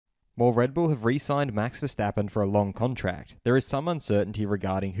While Red Bull have re-signed Max Verstappen for a long contract, there is some uncertainty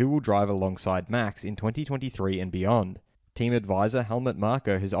regarding who will drive alongside Max in 2023 and beyond. Team advisor Helmut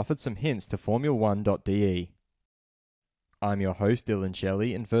Marko has offered some hints to Formula1.de. I'm your host Dillon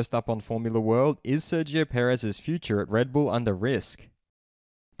Shelley, and first up on Formula World, is Sergio Perez's future at Red Bull under risk?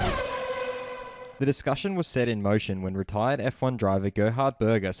 The discussion was set in motion when retired F1 driver Gerhard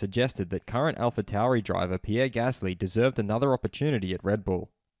Berger suggested that current AlphaTauri driver Pierre Gasly deserved another opportunity at Red Bull.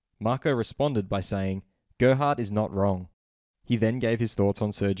 Marko responded by saying, "Gerhard is not wrong." He then gave his thoughts on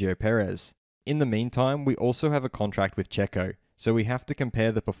Sergio Perez. In the meantime, we also have a contract with Checo, so we have to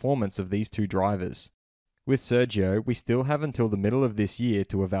compare the performance of these two drivers. With Sergio, we still have until the middle of this year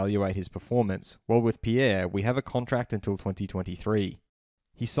to evaluate his performance, while with Pierre, we have a contract until 2023.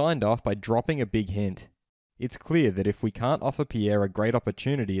 He signed off by dropping a big hint. It's clear that if we can't offer Pierre a great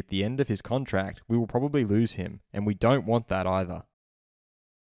opportunity at the end of his contract, we will probably lose him, and we don't want that either.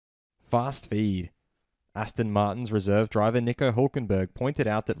 Fast feed. Aston Martin's reserve driver Nico Hülkenberg pointed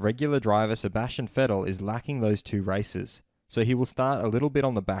out that regular driver Sebastian Vettel is lacking those two races, so he will start a little bit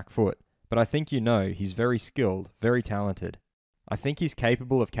on the back foot, but I think he's very skilled, very talented. I think he's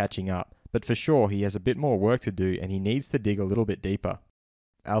capable of catching up, but for sure he has a bit more work to do and he needs to dig a little bit deeper.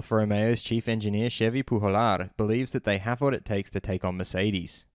 Alfa Romeo's chief engineer Xavi Pujolar believes that they have what it takes to take on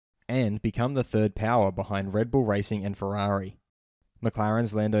Mercedes, and become the third power behind Red Bull Racing and Ferrari.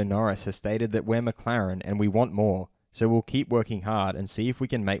 McLaren's Lando Norris has stated that we're McLaren and we want more, so we'll keep working hard and see if we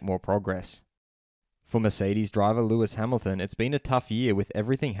can make more progress. For Mercedes driver Lewis Hamilton, it's been a tough year with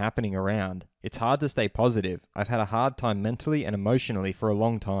everything happening around. It's hard to stay positive. I've had a hard time mentally and emotionally for a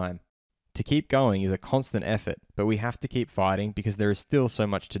long time. To keep going is a constant effort, but we have to keep fighting because there is still so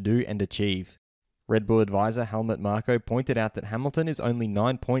much to do and achieve. Red Bull advisor Helmut Marko pointed out that Hamilton is only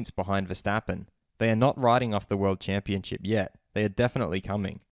 9 points behind Verstappen. They are not riding off the World Championship yet. They are definitely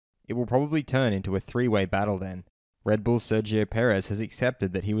coming. It will probably turn into a three-way battle then. Red Bull's Sergio Perez has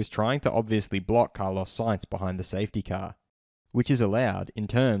accepted that he was trying to obviously block Carlos Sainz behind the safety car, which is allowed in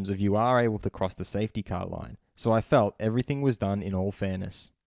terms of you are able to cross the safety car line, so I felt everything was done in all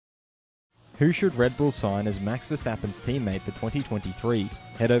fairness. Who should Red Bull sign as Max Verstappen's teammate for 2023?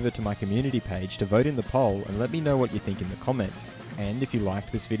 Head over to my community page to vote in the poll and let me know what you think in the comments. And if you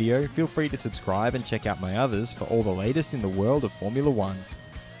liked this video, feel free to subscribe and check out my others for all the latest in the world of Formula 1.